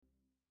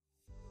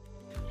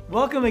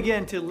Welcome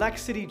again to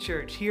Lex City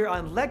Church here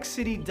on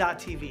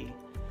LexCity.tv.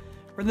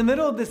 We're in the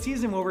middle of the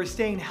season where we're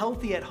staying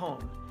healthy at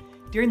home.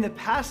 During the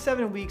past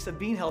 7 weeks of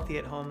being healthy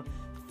at home,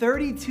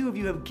 32 of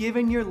you have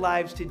given your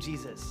lives to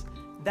Jesus.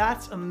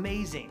 That's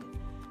amazing.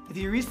 If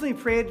you recently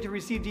prayed to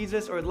receive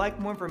Jesus or would like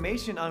more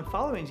information on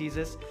following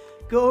Jesus,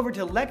 go over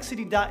to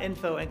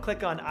LexCity.info and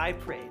click on I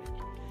Prayed.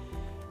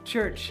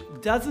 Church,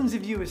 dozens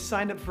of you have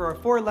signed up for our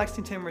For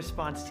Lexington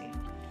response team.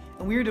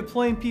 And we are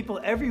deploying people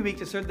every week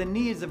to serve the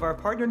needs of our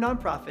partner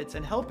nonprofits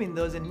and helping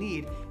those in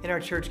need in our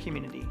church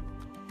community.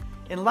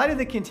 In light of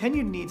the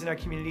continued needs in our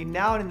community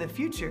now and in the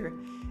future,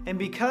 and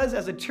because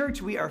as a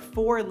church we are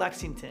For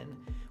Lexington,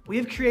 we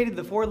have created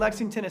the For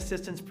Lexington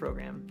Assistance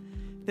Program.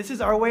 This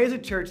is our way as a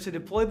church to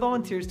deploy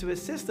volunteers to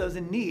assist those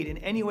in need in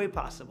any way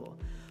possible,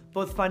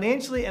 both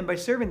financially and by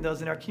serving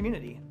those in our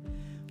community.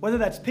 Whether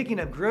that's picking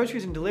up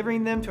groceries and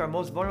delivering them to our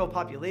most vulnerable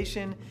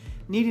population,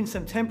 needing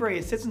some temporary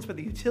assistance with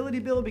the utility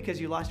bill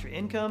because you lost your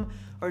income,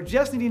 or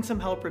just needing some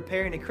help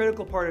repairing a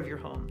critical part of your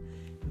home.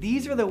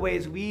 These are the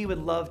ways we would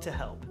love to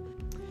help.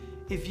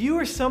 If you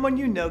or someone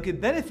you know could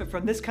benefit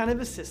from this kind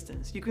of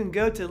assistance, you can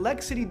go to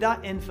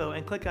LexCity.info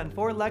and click on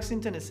For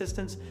Lexington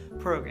Assistance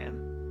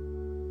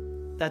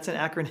Program. That's an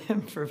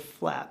acronym for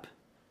FLAP.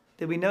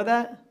 Did we know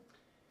that?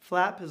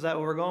 FLAP, is that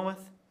what we're going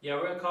with? Yeah,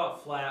 we're going to call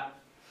it FLAP.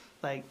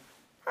 Like,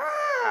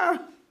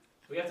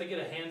 We have to get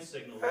a hand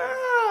signal.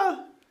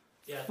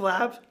 Yeah.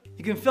 FLAP.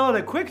 You can fill out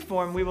a quick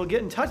form. We will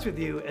get in touch with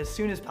you as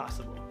soon as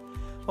possible.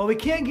 While we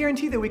can't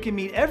guarantee that we can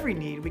meet every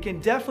need, we can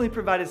definitely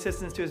provide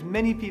assistance to as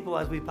many people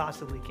as we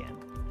possibly can.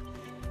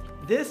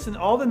 This and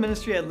all the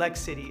ministry at Lex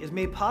City is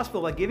made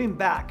possible by giving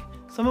back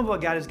some of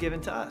what God has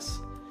given to us.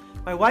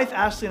 My wife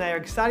Ashley and I are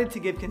excited to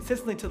give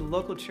consistently to the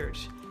local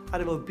church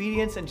out of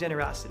obedience and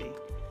generosity.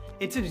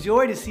 It's a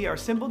joy to see our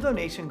simple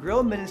donation grow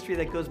a ministry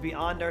that goes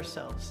beyond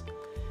ourselves.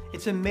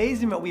 It's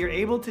amazing what we are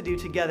able to do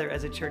together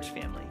as a church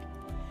family.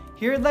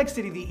 Here at Lex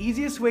City, the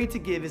easiest way to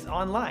give is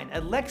online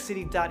at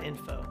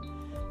LexCity.info.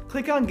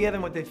 Click on Give,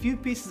 and with a few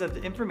pieces of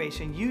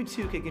information, you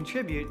too can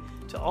contribute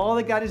to all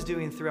that God is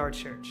doing through our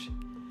church.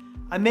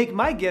 I make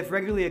my gift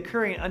regularly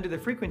occurring under the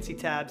frequency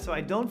tab so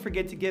I don't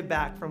forget to give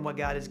back from what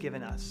God has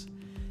given us.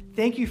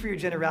 Thank you for your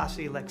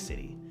generosity, Lex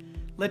City.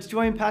 Let's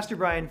join Pastor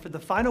Brian for the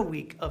final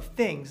week of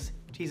Things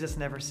Jesus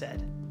Never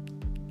Said.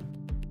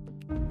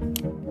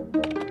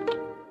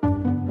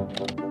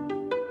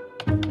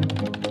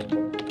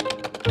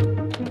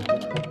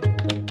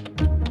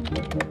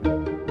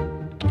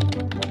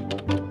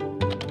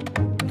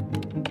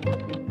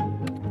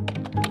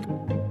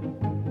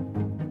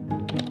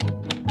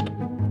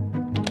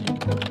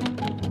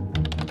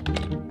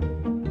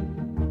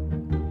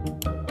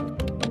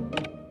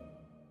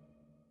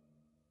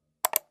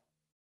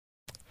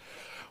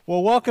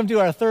 Well, welcome to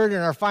our third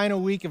and our final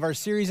week of our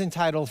series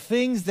entitled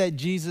Things That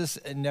Jesus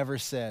Never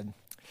Said.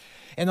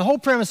 And the whole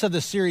premise of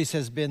the series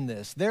has been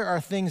this: there are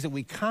things that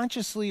we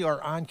consciously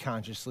or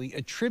unconsciously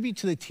attribute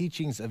to the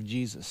teachings of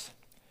Jesus.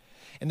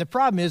 And the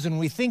problem is when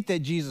we think that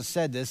Jesus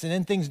said this and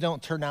then things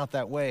don't turn out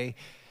that way,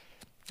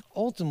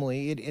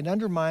 ultimately it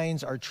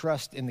undermines our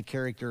trust in the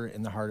character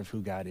and the heart of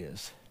who God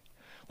is.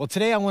 Well,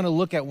 today I want to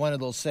look at one of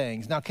those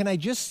sayings. Now, can I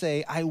just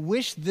say, I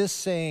wish this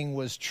saying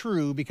was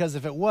true, because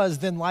if it was,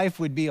 then life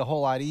would be a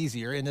whole lot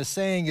easier. And the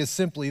saying is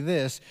simply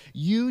this: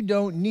 you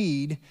don't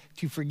need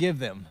to forgive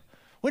them.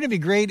 Wouldn't it be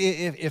great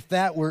if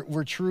that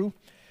were true?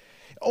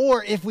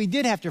 Or if we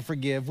did have to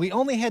forgive, we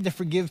only had to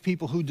forgive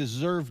people who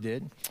deserved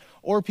it,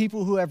 or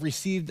people who have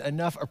received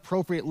enough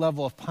appropriate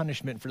level of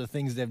punishment for the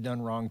things they've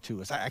done wrong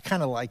to us. I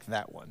kind of like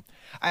that one.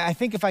 I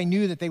think if I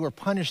knew that they were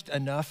punished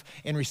enough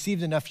and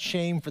received enough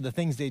shame for the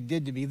things they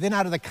did to me, then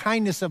out of the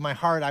kindness of my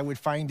heart, I would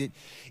find it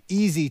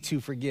easy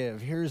to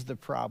forgive. Here's the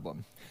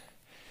problem.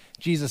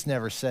 Jesus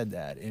never said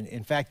that.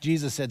 In fact,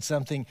 Jesus said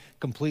something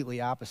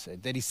completely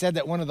opposite. That he said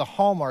that one of the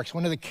hallmarks,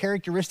 one of the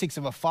characteristics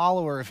of a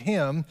follower of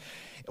him,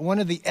 one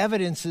of the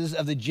evidences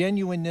of the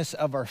genuineness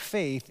of our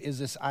faith is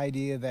this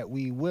idea that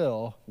we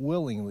will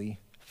willingly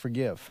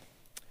forgive.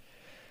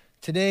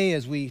 Today,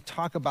 as we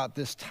talk about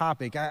this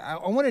topic, I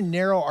want to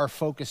narrow our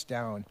focus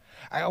down.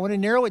 I want to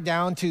narrow it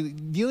down to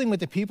dealing with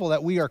the people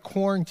that we are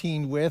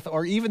quarantined with,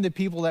 or even the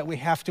people that we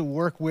have to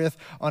work with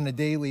on a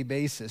daily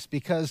basis,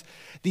 because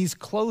these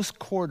close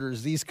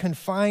quarters, these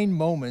confined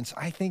moments,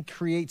 I think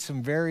create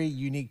some very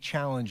unique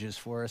challenges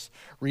for us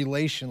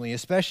relationally,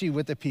 especially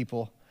with the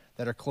people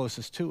that are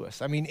closest to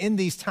us. I mean, in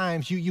these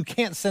times, you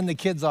can't send the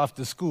kids off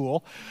to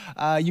school.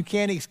 You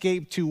can't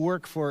escape to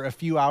work for a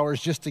few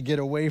hours just to get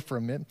away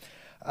from it.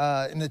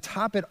 And to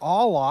top it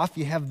all off,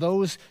 you have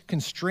those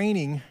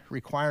constraining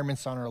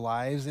requirements on our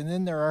lives, and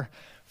then there are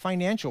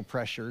financial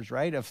pressures,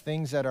 right, of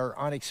things that are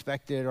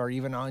unexpected or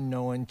even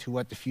unknown to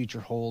what the future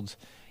holds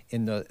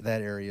in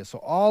that area. So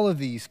all of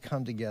these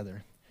come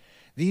together.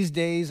 These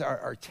days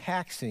are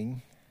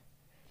taxing,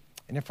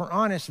 and if we're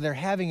honest, they're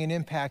having an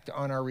impact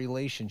on our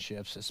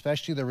relationships,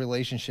 especially the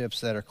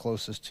relationships that are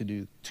closest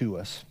to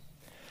us.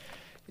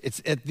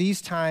 It's at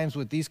these times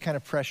with these kind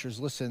of pressures,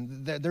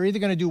 listen, they're either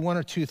going to do one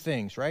or two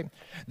things, right?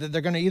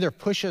 They're going to either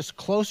push us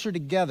closer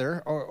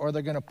together or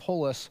they're going to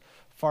pull us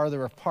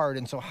farther apart.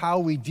 And so how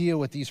we deal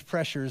with these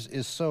pressures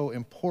is so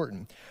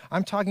important.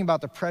 I'm talking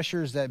about the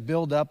pressures that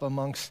build up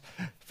amongst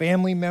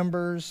family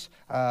members,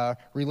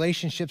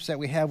 relationships that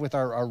we have with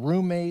our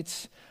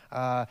roommates.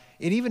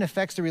 It even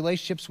affects the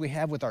relationships we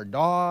have with our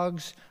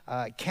dogs.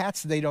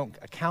 Cats, they don't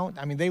count.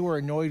 I mean, they were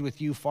annoyed with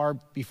you far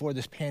before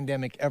this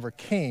pandemic ever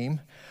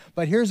came.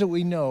 But here's what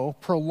we know.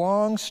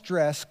 Prolonged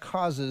stress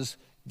causes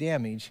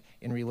damage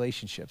in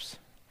relationships.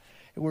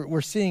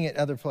 We're seeing it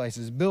other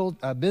places.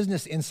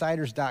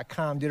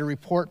 BusinessInsiders.com did a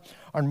report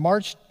on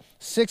March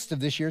 6th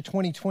of this year,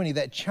 2020,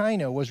 that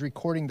China was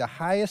recording the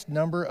highest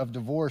number of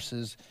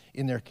divorces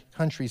in their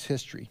country's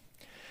history.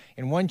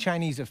 And one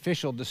Chinese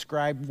official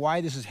described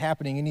why this is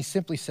happening, and he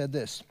simply said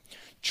this: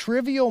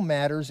 trivial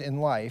matters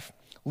in life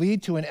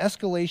lead to an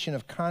escalation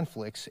of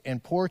conflicts,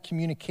 and poor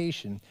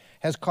communication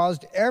has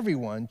caused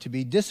everyone to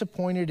be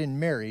disappointed in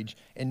marriage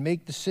and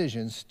make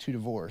decisions to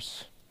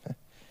divorce.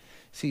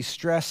 See,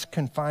 stress,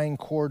 confined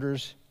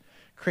quarters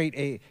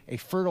create a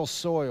fertile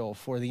soil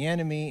for the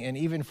enemy and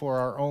even for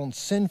our own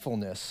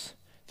sinfulness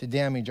to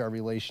damage our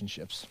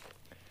relationships.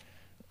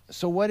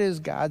 So what is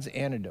God's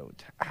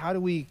antidote? How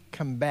do we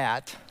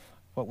combat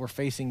what we're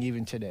facing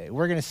even today?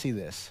 We're going to see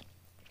this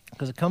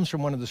because it comes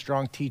from one of the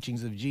strong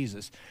teachings of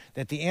Jesus,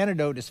 that the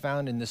antidote is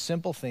found in the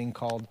simple thing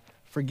called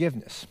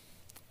forgiveness.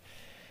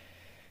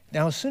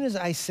 Now, as soon as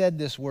I said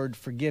this word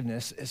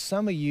forgiveness,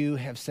 some of you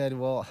have said,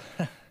 well,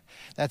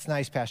 that's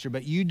nice, Pastor,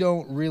 but you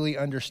don't really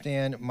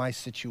understand my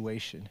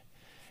situation.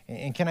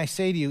 And can I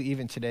say to you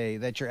even today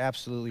that you're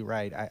absolutely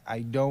right. I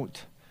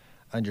don't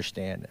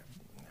understand.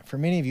 For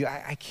many of you,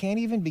 I can't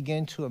even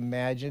begin to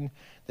imagine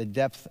the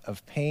depth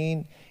of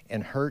pain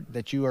and hurt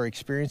that you are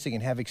experiencing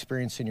and have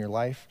experienced in your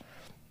life.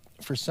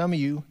 For some of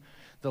you,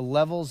 the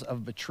levels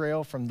of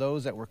betrayal from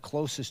those that were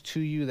closest to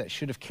you, that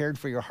should have cared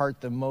for your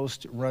heart the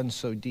most, run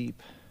so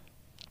deep.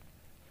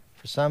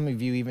 For some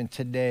of you, even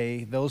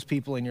today, those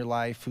people in your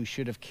life who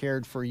should have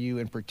cared for you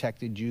and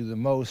protected you the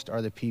most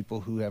are the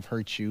people who have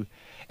hurt you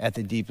at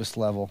the deepest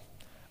level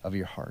of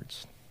your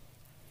hearts.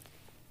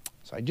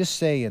 So I just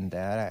say in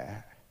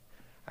that,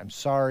 I'm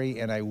sorry,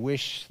 and I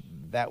wish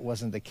that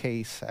wasn't the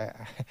case.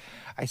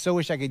 I so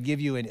wish I could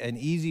give you an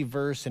easy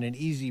verse and an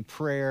easy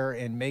prayer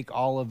and make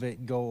all of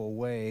it go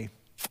away.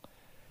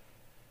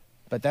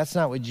 But that's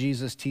not what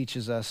Jesus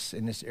teaches us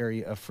in this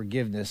area of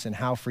forgiveness and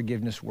how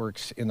forgiveness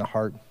works in the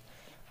heart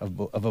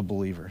of a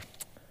believer.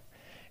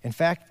 In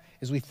fact,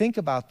 as we think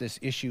about this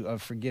issue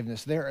of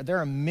forgiveness, there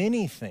are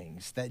many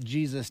things that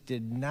Jesus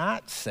did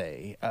not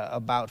say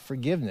about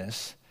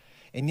forgiveness,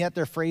 and yet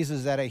they're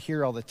phrases that I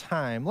hear all the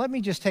time. Let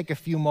me just take a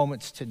few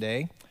moments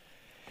today,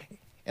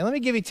 and let me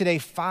give you today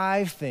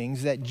 5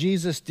 things that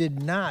Jesus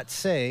did not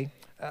say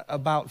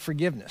about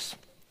forgiveness.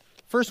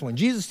 First one,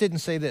 Jesus didn't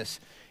say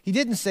this. He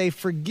didn't say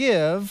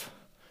forgive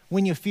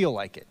when you feel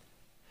like it.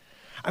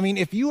 I mean,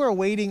 if you are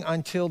waiting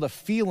until the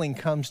feeling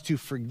comes to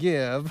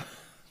forgive,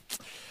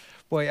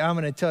 boy, I'm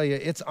going to tell you,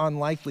 it's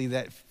unlikely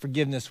that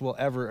forgiveness will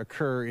ever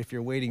occur if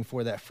you're waiting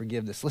for that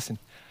forgiveness. Listen,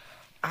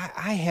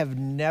 I have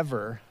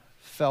never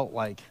felt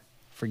like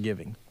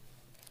forgiving.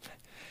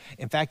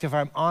 In fact, if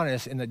I'm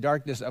honest, in the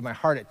darkness of my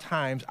heart at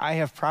times, I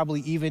have probably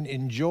even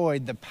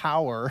enjoyed the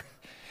power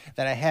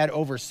that I had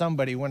over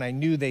somebody when I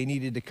knew they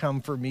needed to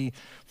come for me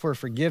for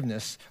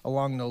forgiveness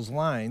along those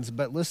lines.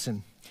 But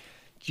listen,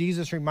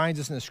 Jesus reminds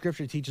us in the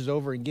scripture, teaches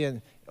over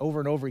and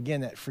over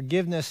again, that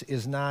forgiveness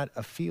is not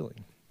a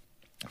feeling.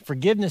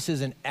 Forgiveness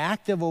is an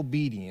act of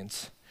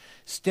obedience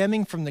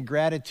stemming from the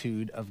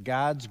gratitude of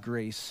God's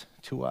grace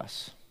to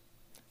us.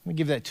 Let me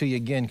give that to you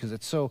again because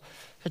it's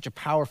such a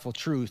powerful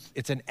truth.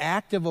 It's an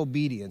act of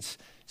obedience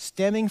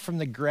stemming from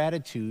the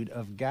gratitude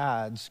of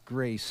God's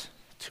grace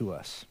to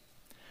us.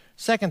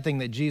 Second thing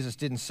that Jesus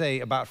didn't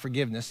say about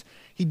forgiveness,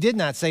 he did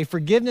not say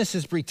forgiveness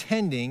is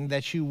pretending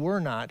that you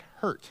were not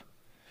hurt.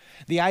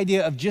 The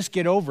idea of just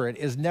get over it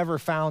is never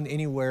found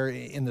anywhere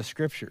in the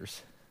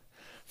scriptures.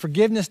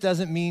 Forgiveness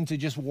doesn't mean to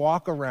just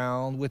walk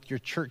around with your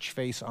church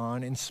face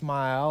on and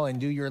smile and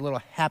do your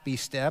little happy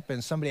step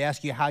and somebody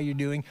asks you how you're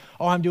doing.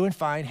 Oh, I'm doing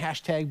fine,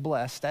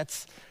 #blessed.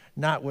 That's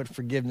not what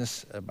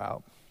forgiveness is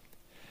about.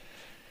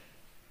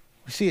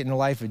 We see it in the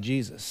life of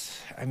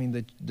Jesus. I mean,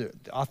 the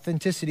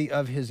authenticity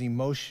of his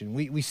emotion.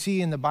 We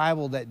see in the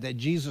Bible that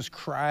Jesus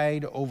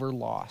cried over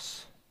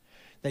loss,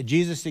 that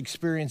Jesus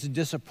experienced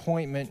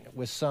disappointment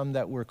with some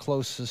that were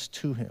closest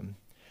to him,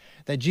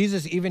 that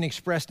Jesus even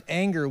expressed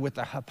anger with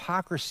the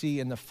hypocrisy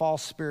and the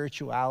false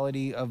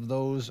spirituality of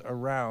those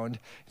around.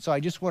 So I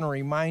just want to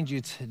remind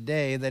you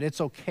today that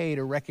it's okay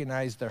to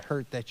recognize the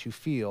hurt that you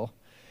feel.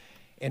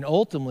 And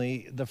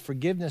ultimately, the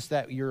forgiveness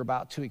that you're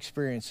about to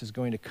experience is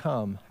going to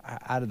come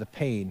out of the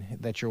pain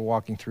that you're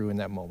walking through in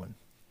that moment.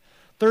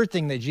 Third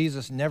thing that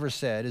Jesus never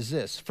said is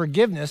this: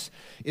 forgiveness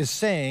is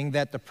saying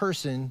that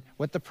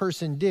what the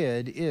person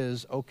did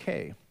is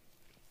okay.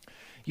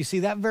 You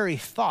see, that very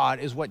thought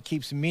is what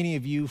keeps many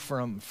of you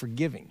from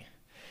forgiving.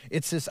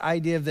 It's this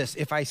idea of this.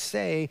 If I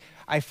say,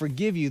 I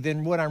forgive you,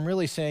 then what I'm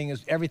really saying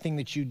is everything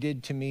that you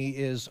did to me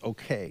is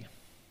okay.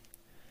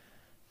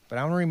 But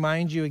I want to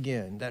remind you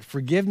again that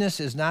forgiveness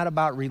is not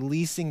about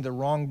releasing the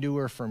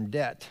wrongdoer from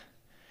debt.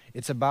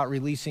 It's about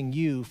releasing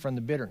you from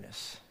the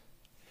bitterness.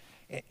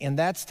 And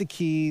that's the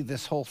key,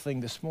 this whole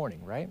thing this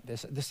morning, right?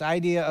 This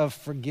idea of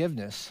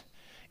forgiveness,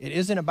 it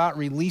isn't about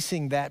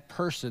releasing that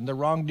person, the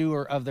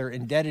wrongdoer, of their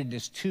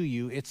indebtedness to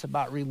you. It's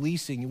about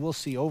releasing, we'll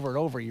see over and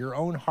over, your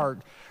own heart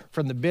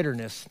from the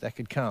bitterness that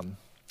could come.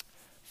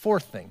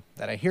 Fourth thing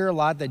that I hear a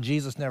lot that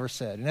Jesus never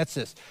said, and that's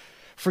this.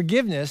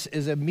 Forgiveness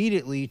is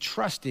immediately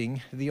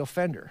trusting the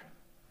offender,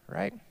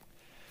 right?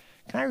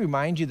 Can I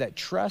remind you that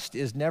trust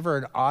is never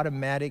an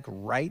automatic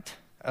right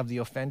of the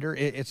offender?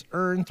 It's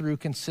earned through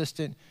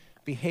consistent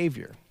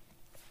behavior.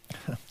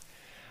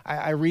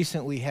 I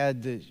recently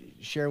had to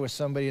share with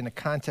somebody in the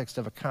context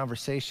of a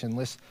conversation,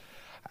 listen,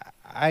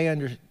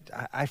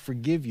 I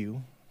forgive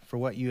you for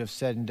what you have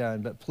said and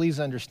done, but please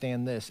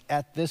understand this.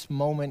 At this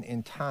moment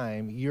in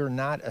time, you're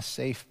not a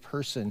safe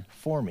person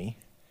for me.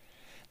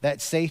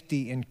 That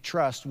safety and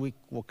trust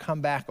will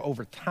come back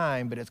over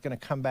time, but it's going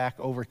to come back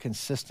over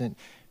consistent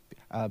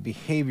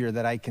behavior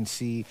that I can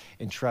see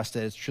and trust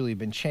that it's truly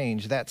been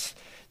changed. That's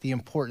the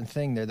important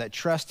thing there. That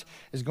trust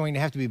is going to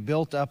have to be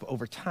built up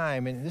over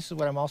time. And this is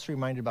what I'm also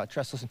reminded about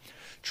trust. Listen,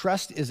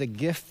 trust is a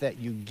gift that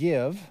you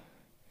give.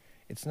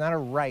 It's not a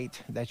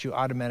right that you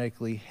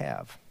automatically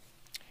have.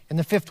 And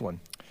the fifth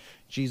one,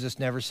 Jesus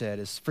never said,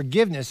 is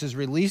forgiveness is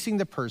releasing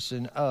the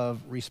person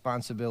of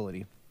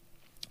responsibility.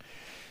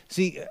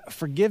 See,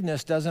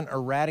 forgiveness doesn't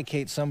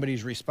eradicate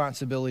somebody's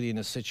responsibility in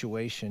a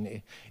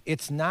situation.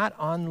 It's not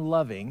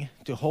unloving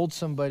to hold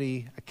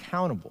somebody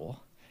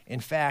accountable.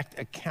 In fact,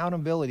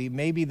 accountability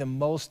may be the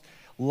most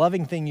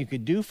loving thing you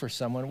could do for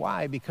someone.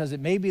 Why? Because it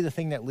may be the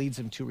thing that leads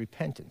them to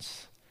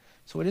repentance.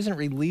 So it isn't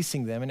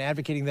releasing them and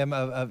advocating them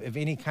of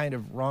any kind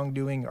of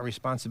wrongdoing or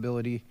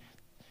responsibility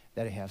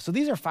that they have. So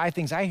these are 5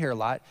 things I hear a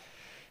lot.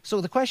 So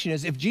the question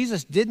is, if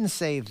Jesus didn't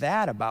say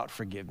that about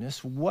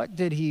forgiveness, what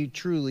did he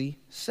truly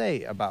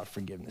say about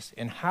forgiveness?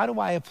 And how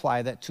do I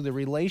apply that to the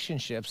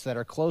relationships that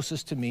are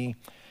closest to me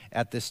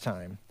at this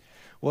time?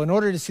 Well, in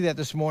order to see that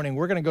this morning,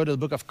 we're going to go to the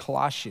book of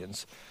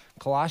Colossians.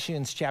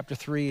 Colossians chapter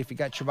 3, if you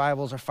got your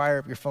Bibles, or fire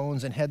up your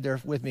phones and head there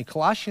with me.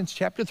 Colossians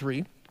chapter 3,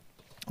 and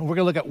we're going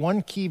to look at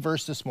one key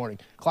verse this morning.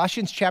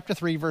 Colossians chapter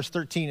 3, verse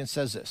 13, it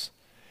says this.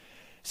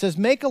 It says,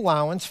 make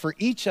allowance for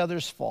each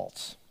other's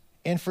faults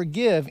and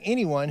forgive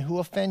anyone who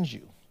offends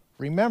you.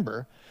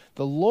 Remember,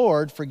 the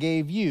Lord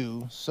forgave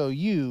you, so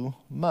you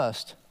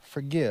must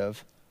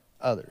forgive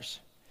others.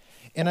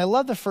 And I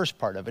love the first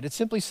part of it. It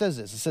simply says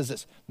this. It says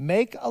this,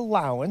 make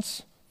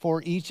allowance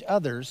for each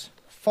other's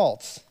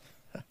faults.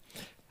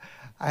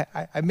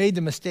 I made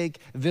the mistake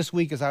this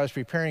week as I was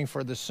preparing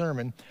for this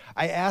sermon.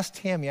 I asked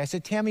Tammy, I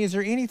said, Tammy, is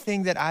there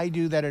anything that I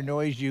do that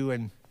annoys you?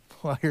 And,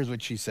 well, here's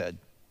what she said.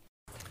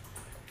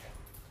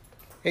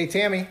 Hey,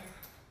 Tammy.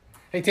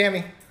 Hey,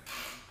 Tammy.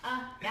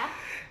 Yeah?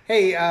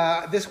 Hey,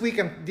 this week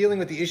I'm dealing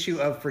with the issue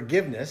of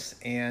forgiveness,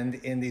 and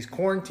in these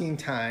quarantine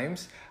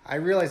times, I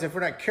realize if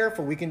we're not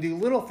careful, we can do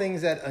little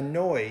things that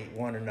annoy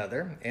one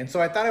another. And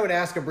so I thought I would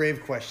ask a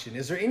brave question.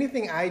 Is there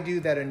anything I do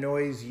that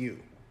annoys you?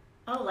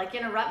 Oh, like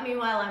interrupt me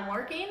while I'm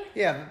working?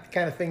 Yeah,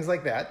 kind of things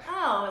like that.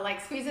 Oh,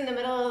 like squeeze in the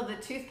middle of the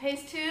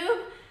toothpaste tube?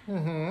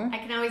 Mm-hmm. I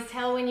can always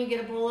tell when you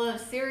get a bowl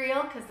of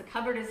cereal because the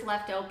cupboard is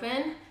left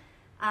open.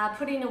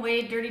 Putting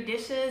away dirty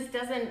dishes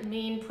doesn't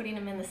mean putting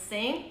them in the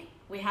sink.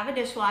 We have a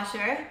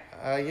dishwasher.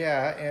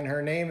 Yeah, and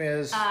her name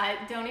is...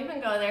 Don't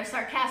even go there.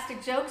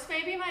 Sarcastic jokes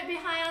maybe might be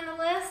high on the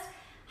list.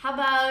 How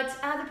about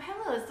the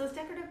pillows, those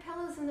decorative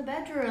pillows in the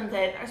bedroom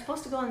that are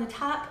supposed to go on the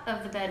top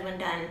of the bed when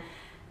done,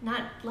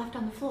 not left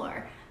on the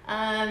floor.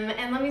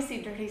 And let me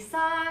see, dirty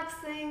socks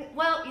thing.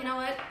 Well, you know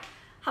what?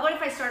 How about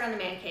if I start on the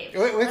man cave?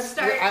 Let's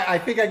start. I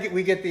think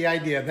we get the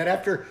idea that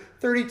after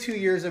 32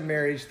 years of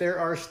marriage, there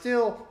are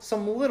still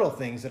some little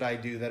things that I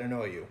do that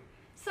annoy you.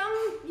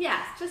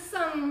 Yes, just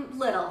some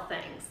little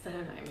things that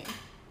annoy me.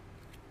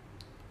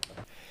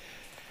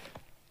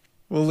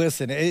 Well,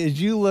 listen,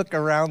 as you look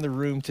around the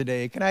room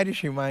today, can I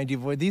just remind you,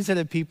 boy, these are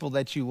the people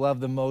that you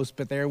love the most,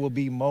 but there will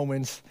be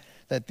moments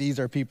that these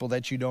are people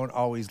that you don't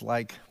always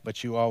like,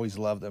 but you always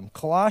love them.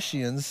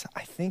 Colossians,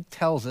 I think,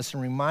 tells us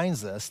and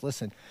reminds us,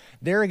 listen,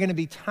 there are going to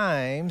be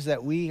times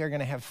that we are going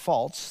to have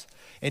faults,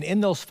 and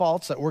in those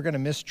faults that we're going to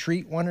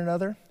mistreat one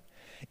another.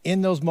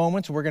 In those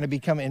moments, we're going to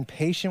become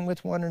impatient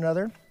with one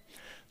another.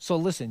 So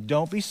listen,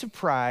 don't be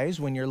surprised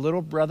when your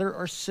little brother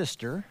or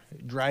sister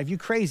drive you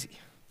crazy,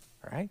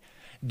 all right?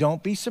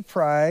 Don't be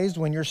surprised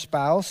when your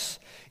spouse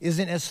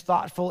isn't as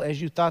thoughtful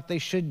as you thought they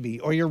should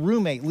be, or your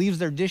roommate leaves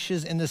their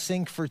dishes in the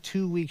sink for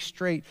 2 weeks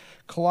straight.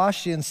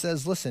 Colossians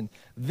says, listen,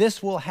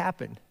 this will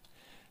happen.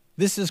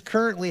 This is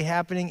currently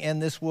happening,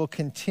 and this will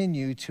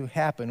continue to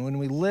happen when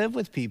we live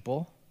with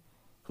people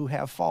who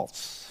have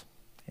faults.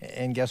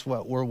 And guess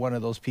what? We're one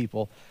of those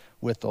people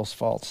with those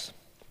faults.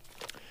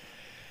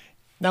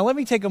 Now, let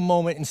me take a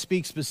moment and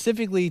speak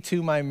specifically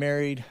to my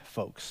married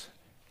folks.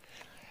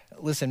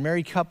 Listen,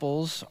 married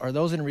couples or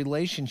those in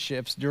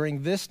relationships,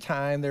 during this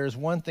time, there's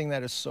one thing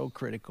that is so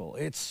critical.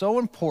 It's so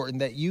important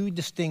that you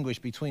distinguish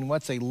between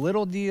what's a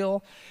little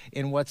deal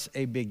and what's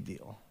a big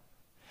deal.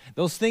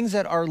 Those things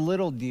that are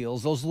little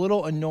deals, those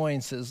little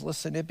annoyances,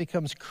 listen, it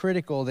becomes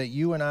critical that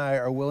you and I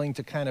are willing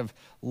to kind of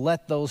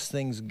let those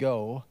things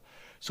go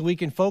so we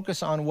can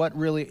focus on what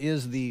really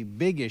is the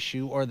big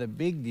issue or the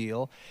big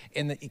deal.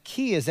 And the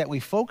key is that we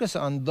focus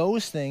on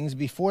those things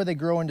before they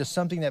grow into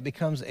something that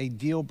becomes a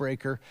deal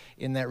breaker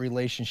in that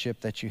relationship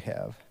that you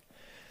have.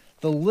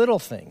 The little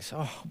things,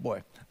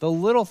 the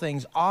little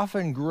things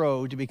often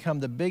grow to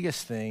become the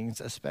biggest things,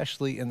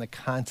 especially in the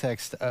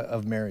context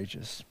of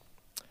marriages.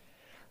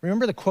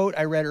 Remember the quote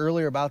I read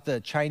earlier about the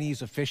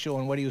Chinese official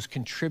and what he was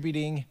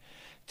contributing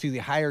to the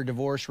higher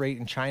divorce rate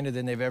in China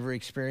than they've ever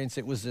experienced?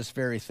 It was this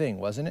very thing,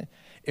 wasn't it?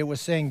 It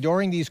was saying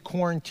during these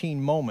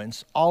quarantine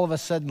moments, all of a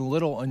sudden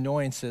little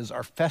annoyances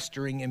are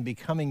festering and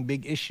becoming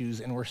big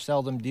issues, and we're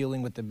seldom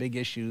dealing with the big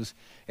issues,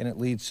 and it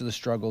leads to the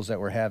struggles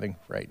that we're having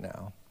right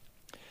now.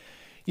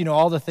 You know,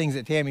 all the things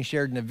that Tammy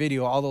shared in the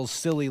video, all those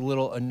silly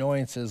little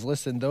annoyances,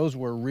 listen, those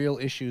were real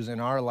issues in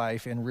our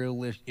life and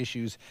real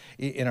issues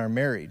in our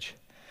marriage.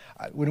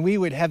 When we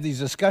would have these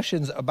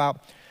discussions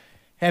about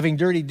having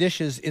dirty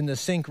dishes in the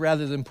sink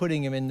rather than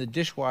putting them in the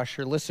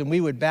dishwasher, listen, we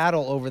would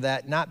battle over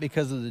that, not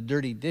because of the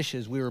dirty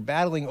dishes. We were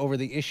battling over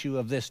the issue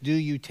of this: do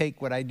you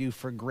take what I do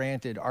for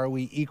granted? Are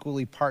we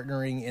equally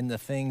partnering in the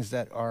things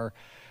that are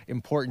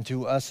important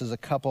to us as a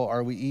couple?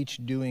 Are we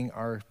each doing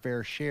our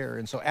fair share?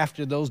 And so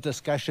after those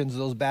discussions,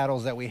 those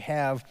battles that we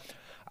have,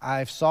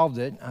 I've solved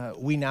it.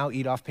 We now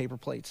eat off paper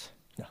plates.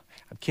 No,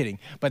 I'm kidding,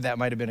 but that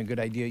might have been a good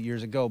idea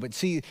years ago. But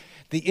see,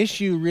 the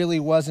issue really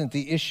wasn't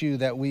the issue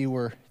that we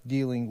were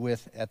dealing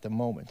with at the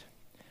moment.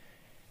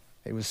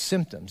 It was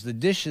symptoms. The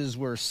dishes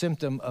were a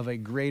symptom of a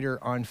greater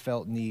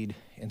unfelt need,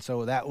 and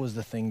so that was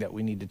the thing that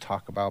we need to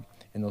talk about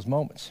in those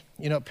moments.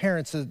 You know,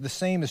 parents, the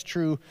same is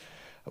true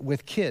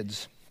with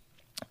kids.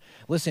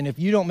 Listen, if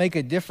you don't make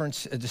a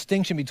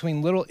distinction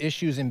between little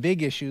issues and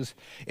big issues,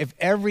 if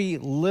every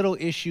little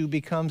issue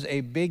becomes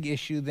a big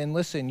issue, then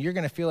listen, you're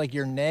going to feel like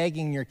you're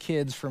nagging your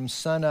kids from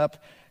sun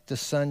up to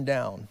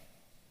sundown.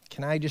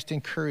 Can I just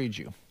encourage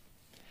you?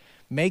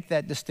 Make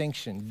that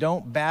distinction.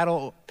 Don't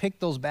battle, pick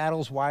those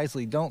battles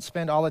wisely. Don't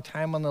spend all the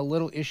time on the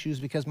little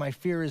issues, because my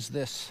fear is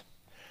this,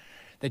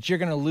 that you're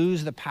going to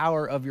lose the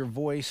power of your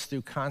voice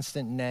through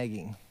constant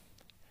nagging.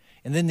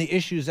 And then the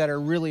issues that are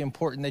really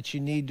important that you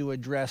need to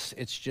address,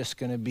 it's just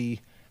going to be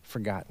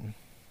forgotten.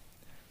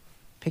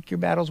 Pick your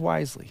battles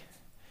wisely.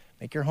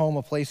 Make your home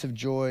a place of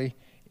joy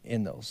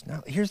in those.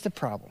 Now, here's the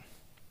problem.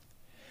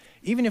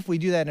 Even if we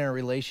do that in our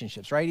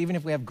relationships, right? Even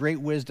if we have great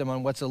wisdom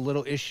on what's a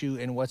little issue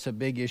and what's a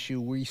big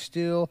issue, we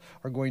still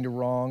are going to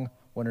wrong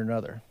one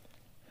another.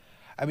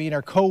 I mean,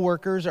 our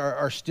coworkers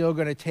are still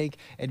going to take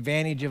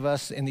advantage of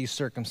us in these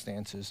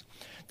circumstances.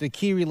 The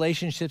key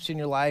relationships in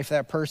your life,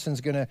 that person's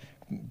going to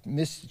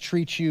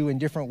mistreat you in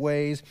different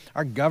ways.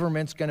 Our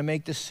government's going to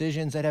make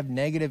decisions that have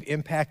negative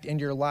impact in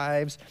your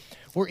lives.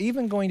 We're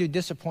even going to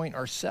disappoint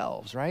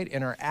ourselves, right?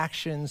 In our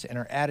actions and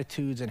our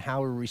attitudes and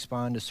how we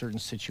respond to certain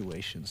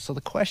situations. So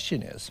the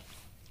question is,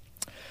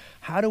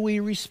 how do we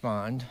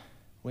respond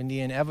when the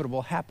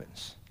inevitable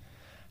happens?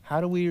 How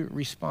do we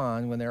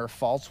respond when there are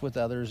faults with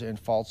others and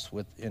faults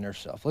within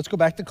ourselves? Let's go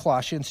back to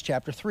Colossians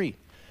chapter 3.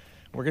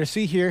 We're going to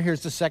see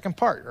here's the second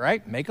part,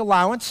 right? Make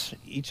allowance,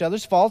 each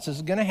other's faults. This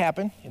is going to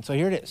happen. And so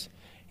here it is.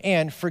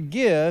 And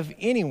forgive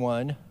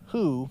anyone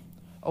who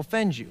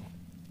offends you.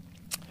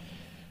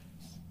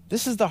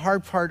 This is the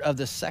hard part of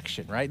this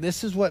section, right?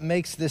 This is what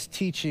makes this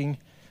teaching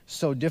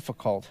so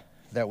difficult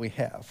that we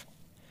have.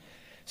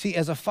 See,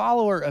 as a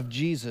follower of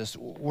Jesus,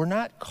 we're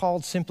not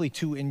called simply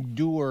to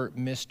endure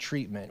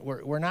mistreatment.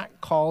 We're not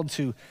called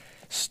to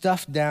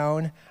stuff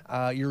down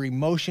your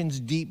emotions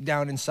deep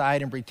down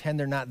inside and pretend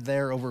they're not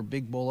there over a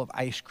big bowl of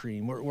ice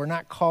cream. We're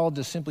not called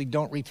to simply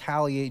don't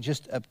retaliate,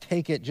 just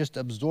take it, just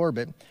absorb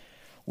it.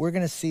 We're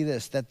going to see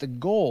this, that the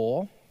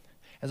goal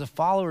as a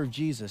follower of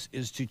Jesus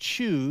is to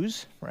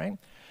choose, right,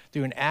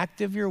 through an act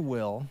of your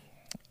will,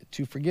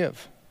 to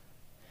forgive.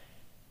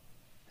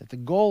 That the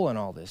goal in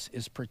all this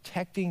is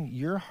protecting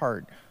your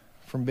heart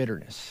from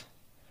bitterness.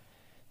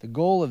 The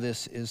goal of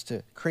this is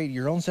to create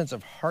your own sense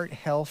of heart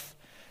health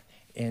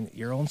and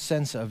your own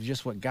sense of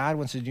just what God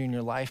wants to do in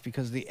your life,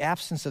 because the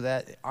absence of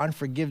that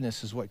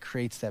unforgiveness is what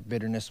creates that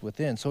bitterness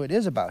within. So it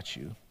is about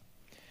you.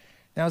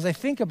 Now, as I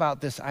think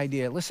about this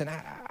idea, listen,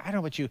 I don't know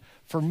about you.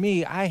 For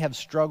me, I have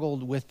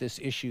struggled with this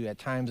issue at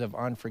times of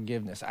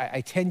unforgiveness.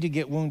 I tend to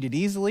get wounded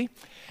easily,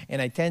 and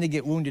I tend to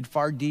get wounded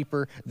far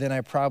deeper than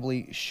I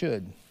probably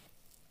should.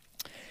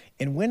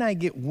 And when I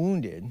get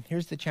wounded,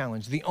 here's the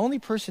challenge. The only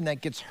person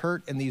that gets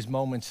hurt in these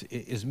moments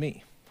is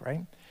me,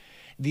 right?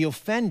 The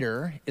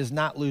offender is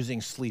not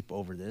losing sleep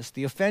over this.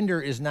 The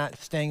offender is not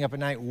staying up at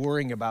night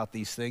worrying about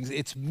these things.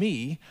 It's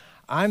me.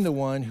 I'm the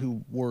one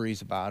who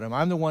worries about them.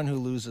 I'm the one who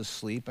loses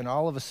sleep. And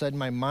all of a sudden,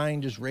 my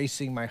mind is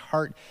racing. My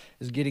heart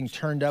is getting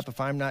turned up. If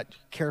I'm not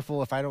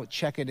careful, if I don't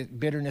check it,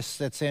 bitterness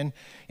sets in.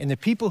 And the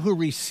people who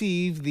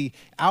receive the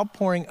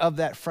outpouring of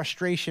that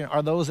frustration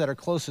are those that are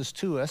closest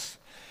to us.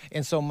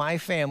 And so my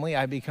family,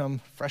 I become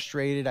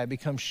frustrated. I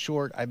become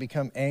short. I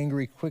become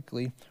angry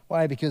quickly.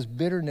 Why? Because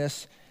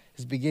bitterness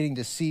is beginning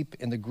to seep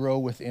and to grow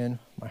within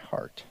my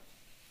heart.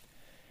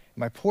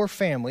 My poor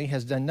family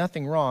has done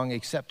nothing wrong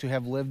except to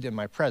have lived in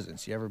my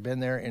presence. You ever been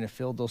there and have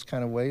filled those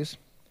kind of ways?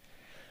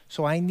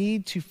 So I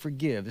need to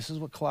forgive. This is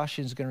what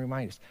Colossians is going to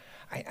remind us.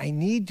 I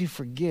need to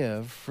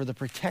forgive for the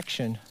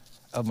protection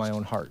of my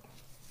own heart.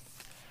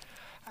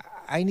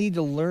 I need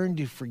to learn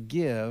to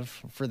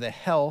forgive for the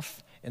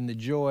health and the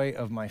joy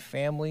of my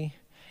family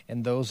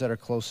and those that are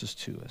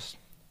closest to us.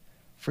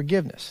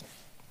 Forgiveness.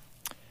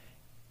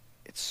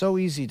 It's so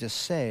easy to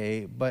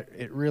say, but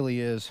it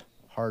really is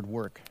hard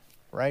work.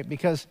 Right?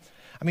 Because,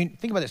 I mean,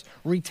 think about this.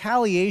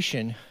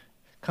 Retaliation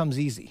comes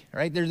easy,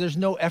 right? There's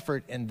no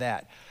effort in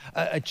that.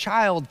 A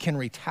child can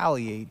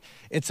retaliate.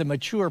 It's a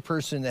mature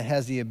person that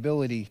has the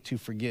ability to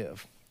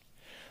forgive.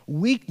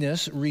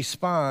 Weakness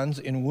responds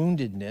in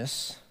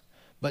woundedness,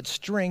 but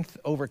strength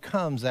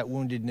overcomes that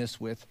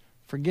woundedness with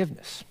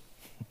forgiveness.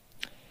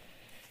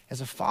 As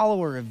a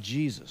follower of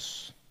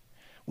Jesus,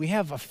 we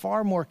have a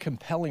far more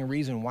compelling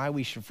reason why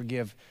we should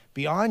forgive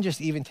beyond just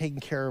even taking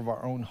care of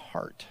our own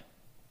heart.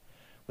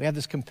 We have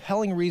this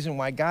compelling reason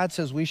why God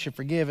says we should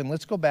forgive. And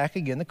let's go back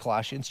again to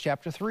Colossians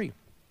chapter 3.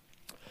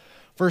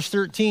 Verse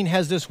 13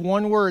 has this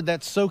one word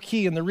that's so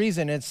key, and the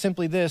reason it's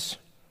simply this: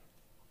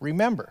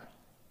 remember.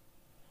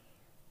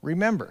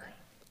 Remember.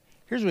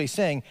 Here's what he's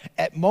saying.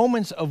 At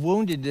moments of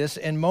woundedness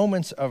and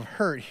moments of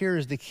hurt,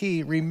 here's the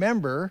key: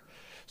 remember.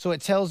 So it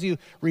tells you,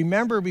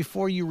 remember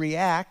before you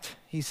react.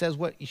 He says,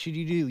 what should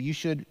you do? You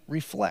should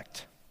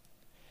reflect.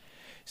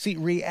 See,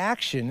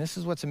 reaction, this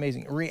is what's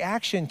amazing.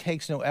 Reaction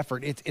takes no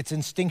effort. It's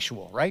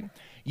instinctual, right?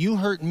 You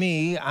hurt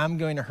me, I'm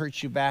going to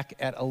hurt you back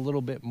at a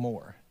little bit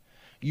more.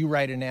 You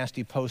write a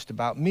nasty post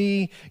about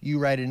me, you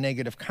write a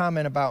negative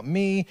comment about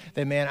me,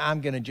 then man, I'm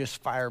going to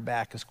just fire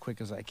back as quick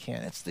as I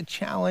can. It's the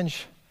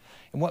challenge.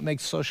 And what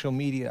makes social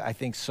media, I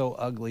think, so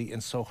ugly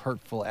and so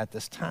hurtful at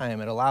this time.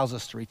 It allows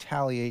us to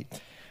retaliate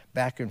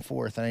back and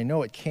forth, and I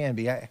know it can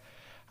be.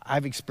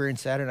 I've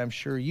experienced that, and I'm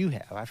sure you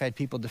have. I've had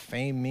people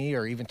defame me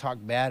or even talk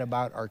bad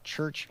about our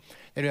church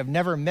that have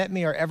never met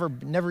me or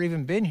never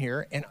even been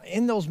here. And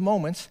in those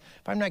moments,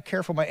 if I'm not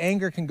careful, my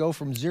anger can go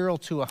from 0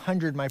 to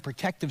 100. My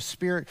protective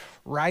spirit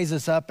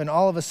rises up, and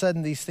all of a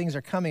sudden these things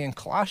are coming. And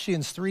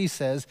Colossians 3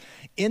 says,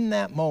 in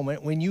that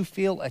moment, when you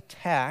feel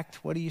attacked,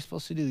 what are you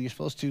supposed to do? You're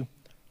supposed to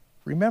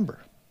remember.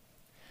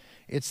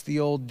 It's the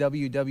old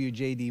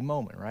WWJD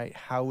moment, right?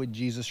 How would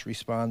Jesus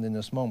respond in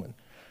this moment?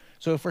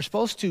 So if we're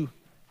supposed to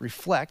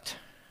reflect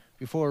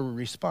before we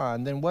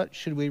respond, then what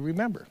should we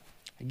remember?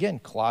 Again,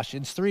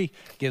 Colossians 3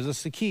 gives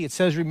us the key. It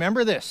says,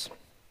 remember this,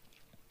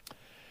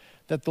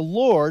 that the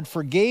Lord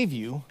forgave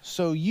you,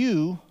 so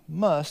you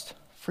must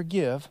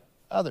forgive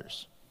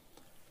others.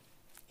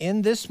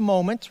 In this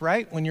moment,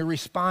 right, when you're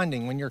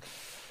responding, when your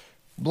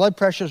blood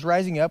pressure is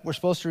rising up, we're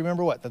supposed to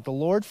remember what? That the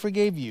Lord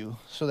forgave you,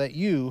 so that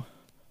you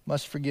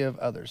must forgive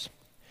others.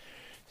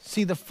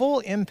 See, the full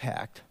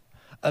impact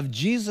of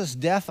Jesus'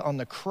 death on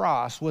the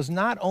cross was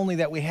not only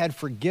that we had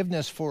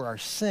forgiveness for our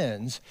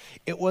sins,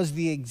 it was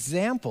the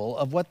example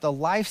of what the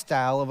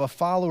lifestyle of a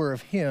follower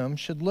of him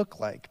should look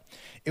like.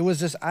 It was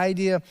this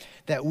idea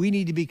that we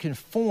need to be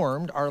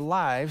conformed our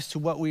lives to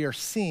what we are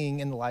seeing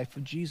in the life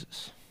of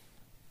Jesus.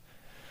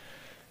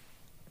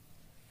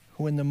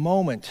 Who in the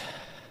moment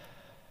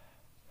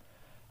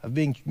of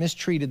being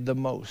mistreated the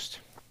most,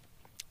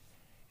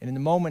 and in the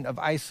moment of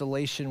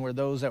isolation where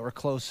those that were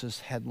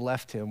closest had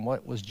left him,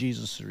 what was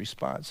Jesus'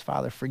 response?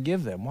 Father,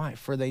 forgive them. Why?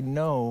 For they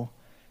know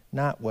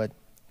not what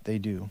they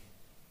do.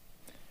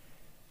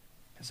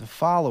 As a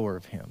follower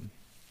of him,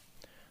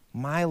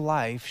 my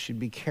life should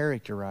be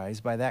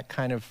characterized by that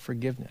kind of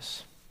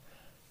forgiveness.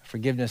 A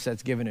forgiveness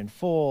that's given in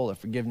full, a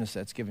forgiveness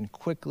that's given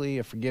quickly,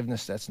 a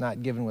forgiveness that's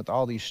not given with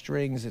all these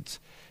strings. It's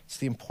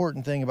the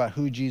important thing about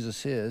who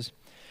Jesus is.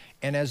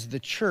 And as the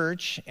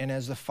church and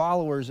as the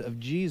followers of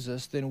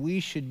Jesus, then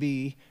we should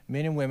be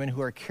men and women who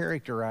are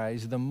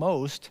characterized the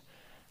most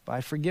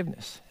by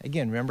forgiveness.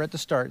 Again, remember at the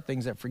start,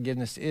 things that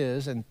forgiveness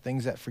is and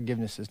things that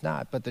forgiveness is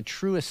not. But the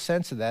truest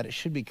sense of that, it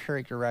should be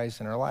characterized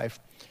in our life.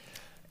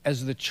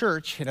 As the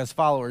church and as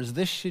followers,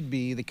 this should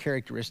be the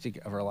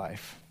characteristic of our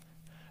life.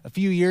 A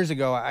few years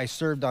ago, I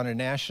served on a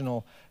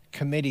national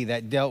committee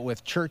that dealt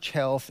with church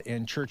health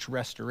and church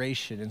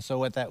restoration. And so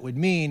what that would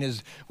mean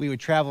is we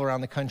would travel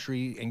around the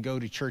country and go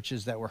to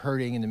churches that were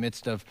hurting in the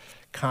midst of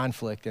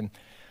conflict. And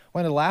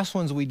one of the last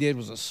ones we did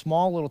was a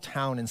small little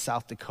town in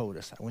South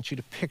Dakota. So I want you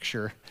to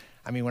picture,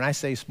 when I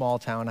say small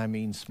town, I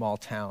mean small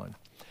town.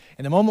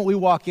 And the moment we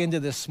walk into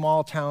this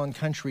small town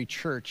country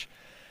church,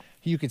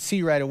 you could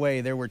see right away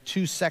there were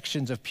two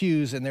sections of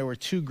pews and there were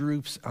two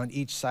groups on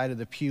each side of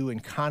the pew,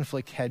 and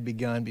conflict had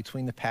begun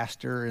between the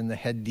pastor and the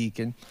head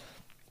deacon.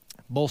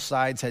 Both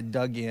sides had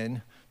dug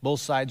in.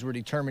 Both sides were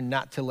determined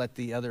not to let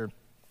the other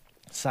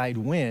side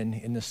win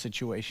in this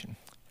situation.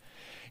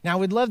 Now, I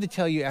would love to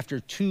tell you after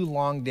 2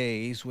 long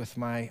days with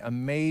my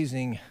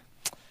amazing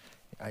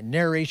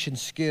narration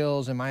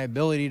skills and my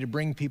ability to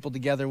bring people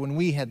together, when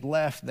we had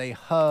left, they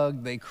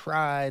hugged, they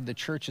cried. The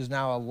church is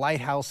now a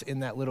lighthouse in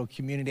that little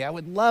community. I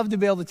would love to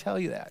be able to tell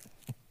you that.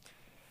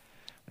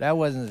 But that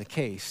wasn't the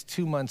case.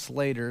 2 months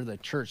later, the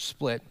church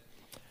split.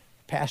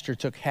 Pastor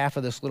took half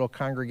of this little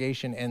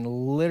congregation and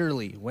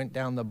literally went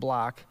down the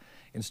block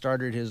and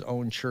started his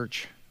own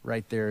church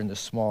right there in this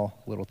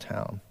small little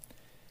town.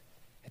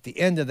 At the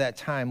end of that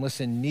time,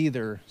 listen,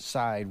 neither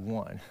side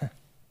won.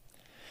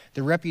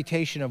 The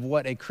reputation of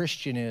what a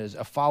Christian is,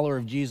 a follower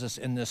of Jesus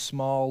in this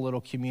small little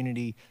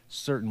community,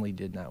 certainly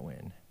did not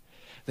win.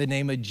 The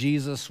name of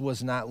Jesus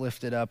was not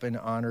lifted up and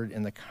honored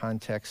in the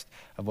context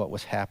of what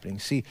was happening.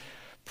 See,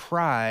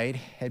 pride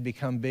had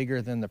become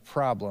bigger than the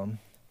problem,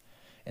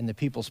 and the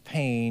people's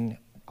pain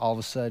all of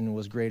a sudden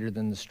was greater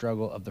than the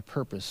struggle of the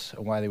purpose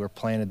of why they were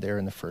planted there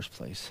in the first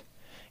place.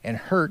 And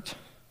hurt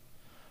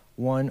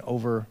won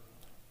over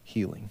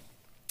healing.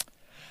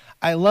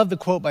 I love the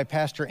quote by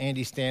Pastor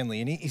Andy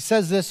Stanley, and he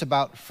says this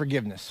about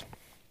forgiveness.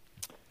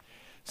 It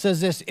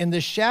says this, "In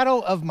the shadow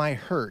of my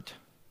hurt,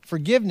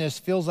 forgiveness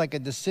feels like a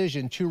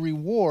decision to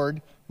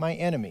reward my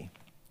enemy.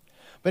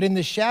 But in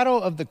the shadow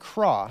of the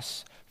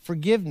cross,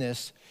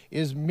 forgiveness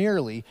is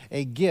merely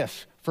a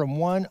gift from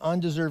one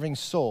undeserving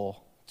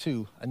soul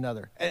to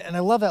another." And I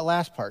love that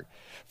last part.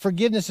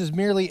 Forgiveness is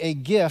merely a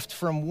gift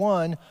from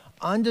one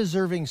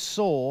undeserving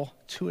soul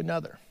to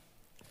another.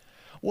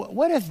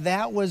 What if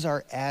that was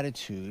our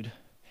attitude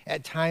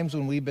at times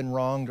when we've been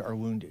wronged or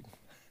wounded?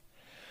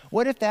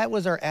 What if that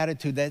was our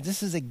attitude, that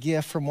this is a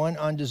gift from one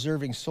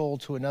undeserving soul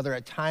to another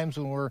at times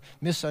when we're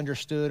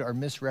misunderstood or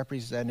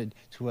misrepresented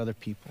to other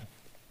people?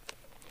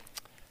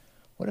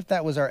 What if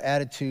that was our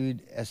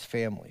attitude as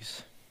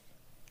families?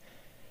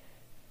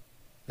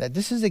 That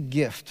this is a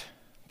gift,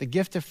 the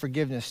gift of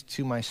forgiveness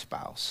to my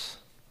spouse.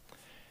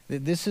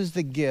 This is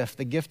the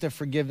gift of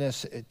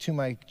forgiveness to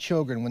my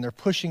children when they're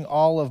pushing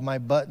all of my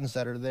buttons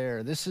that are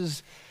there. This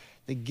is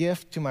the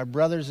gift to my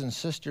brothers and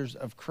sisters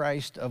of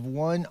Christ of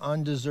one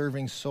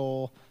undeserving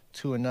soul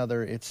to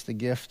another. It's the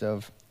gift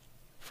of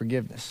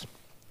forgiveness.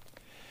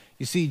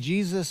 You see,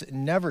 Jesus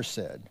never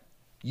said,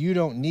 "You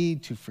don't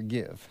need to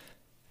forgive."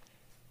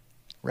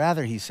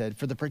 Rather, he said,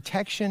 for the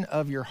protection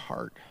of your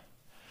heart,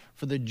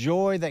 for the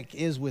joy that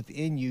is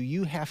within you,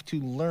 you have to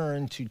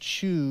learn to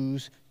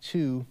choose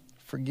to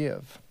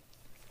forgive.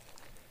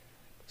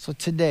 So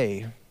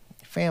today,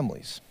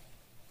 families,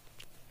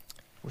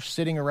 we're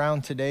sitting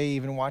around today,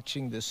 even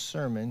watching this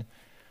sermon.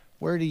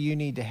 Where do you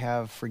need to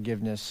have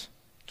forgiveness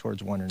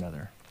towards one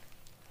another?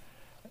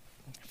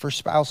 For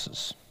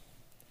spouses,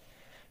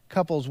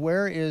 couples,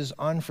 where is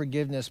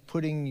unforgiveness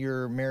putting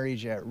your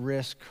marriage at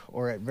risk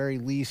or at very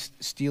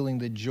least stealing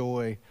the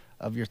joy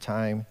of your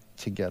time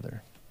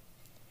together?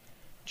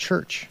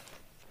 Church,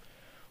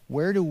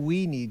 where do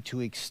we need to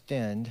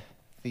extend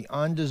the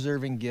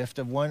undeserving gift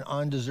of one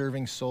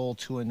undeserving soul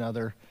to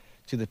another,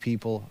 to the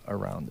people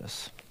around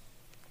us?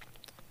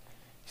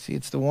 See,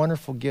 it's the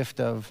wonderful gift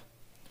of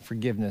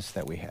forgiveness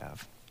that we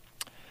have.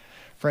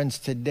 Friends,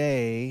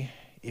 today,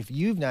 if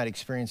you've not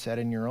experienced that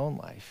in your own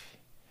life,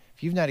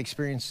 if you've not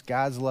experienced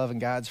God's love and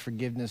God's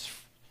forgiveness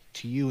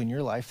to you in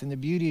your life, then the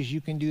beauty is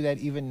you can do that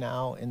even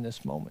now in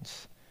this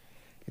moment.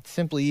 It's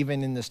simply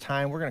even in this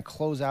time, we're going to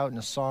close out in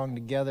a song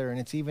together, and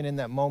it's even in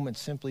that moment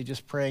simply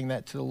just praying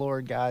that to the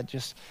Lord, God,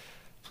 just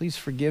please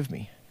forgive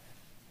me.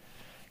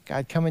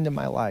 God, come into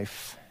my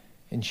life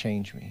and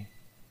change me.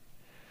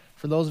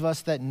 For those of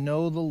us that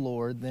know the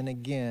Lord, then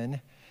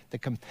again, the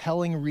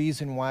compelling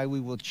reason why we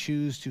will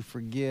choose to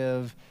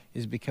forgive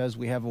is because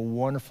we have a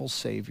wonderful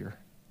Savior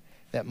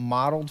that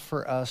modeled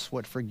for us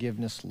what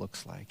forgiveness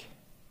looks like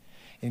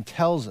and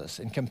tells us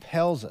and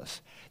compels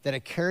us that a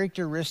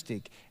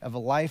characteristic of a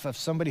life of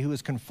somebody who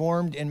is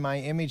conformed in my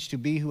image to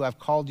be who I've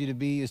called you to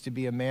be is to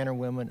be a man or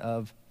woman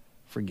of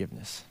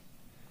forgiveness.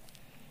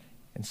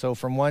 And so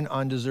from one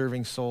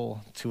undeserving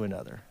soul to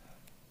another,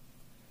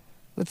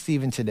 let's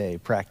even today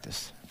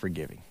practice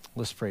forgiving.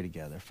 Let's pray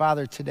together.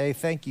 Father, today,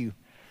 thank you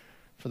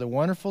for the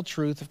wonderful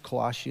truth of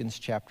Colossians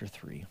chapter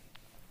 3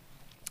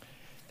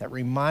 that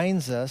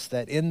reminds us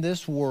that in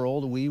this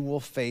world we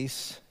will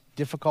face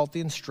difficulty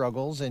and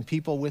struggles and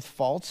people with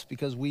faults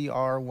because we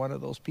are one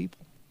of those people.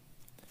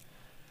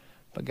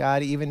 But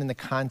God, even in the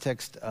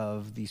context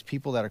of these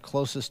people that are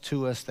closest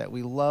to us, that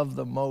we love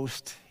the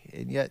most,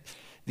 and yet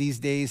these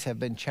days have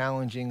been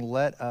challenging,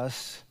 let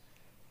us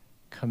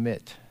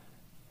commit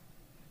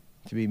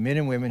to be men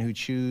and women who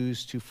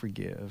choose to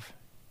forgive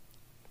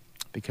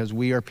because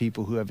we are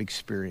people who have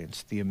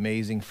experienced the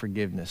amazing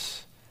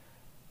forgiveness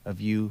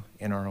of you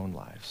in our own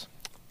lives.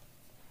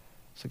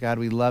 So God,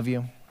 we love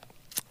you.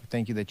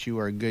 Thank you that you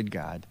are a good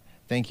God.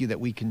 Thank you that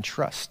we can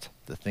trust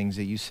the things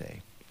that you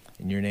say.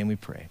 In your name we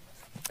pray.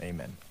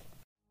 Amen.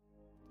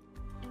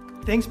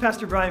 Thanks,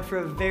 Pastor Brian, for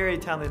a very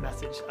timely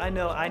message. I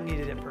know I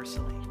needed it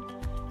personally.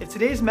 If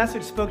today's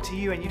message spoke to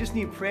you and you just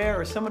need prayer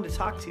or someone to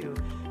talk to,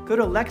 go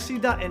to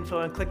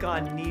lexcity.info and click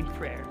on Need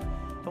Prayer.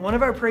 And one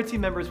of our prayer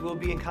team members will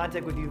be in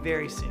contact with you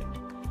very soon.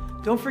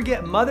 Don't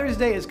forget, Mother's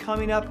Day is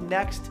coming up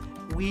next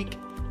week.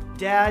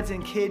 Dads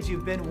and kids,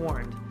 you've been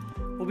warned.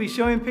 We'll be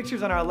showing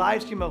pictures on our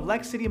live stream of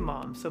Lex City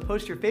Moms, so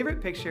post your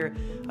favorite picture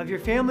of your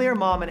family or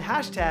mom and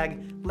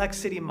hashtag Lex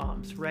City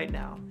Moms right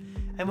now.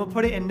 And we'll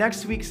put it in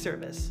next week's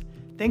service.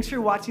 Thanks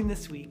for watching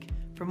this week.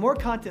 For more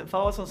content,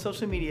 follow us on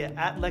social media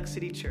at Lex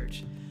City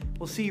Church.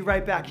 We'll see you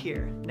right back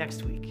here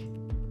next week.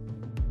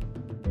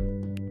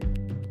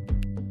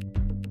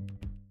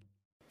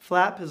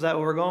 Flap, is that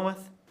what we're going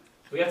with?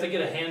 We have to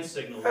get a hand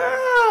signal.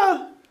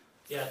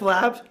 Yeah.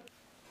 Flap.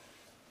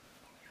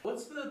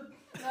 What's the...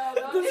 No,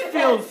 don't This do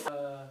feels...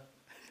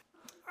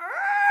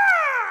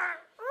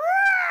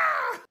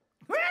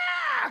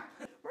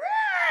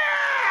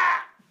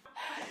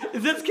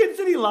 Is this Kid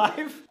City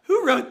Live?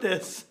 Who wrote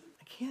this?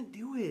 I can't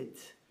do it.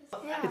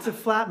 Yeah. It's a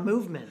flap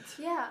movement.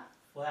 Yeah.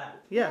 Flap.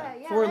 Yeah,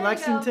 Yeah, for there you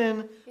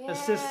Lexington go.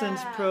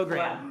 Assistance Yeah.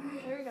 Program.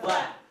 There we go.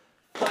 Flap.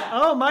 Flap.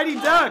 Oh, Mighty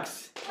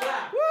Ducks! Yeah.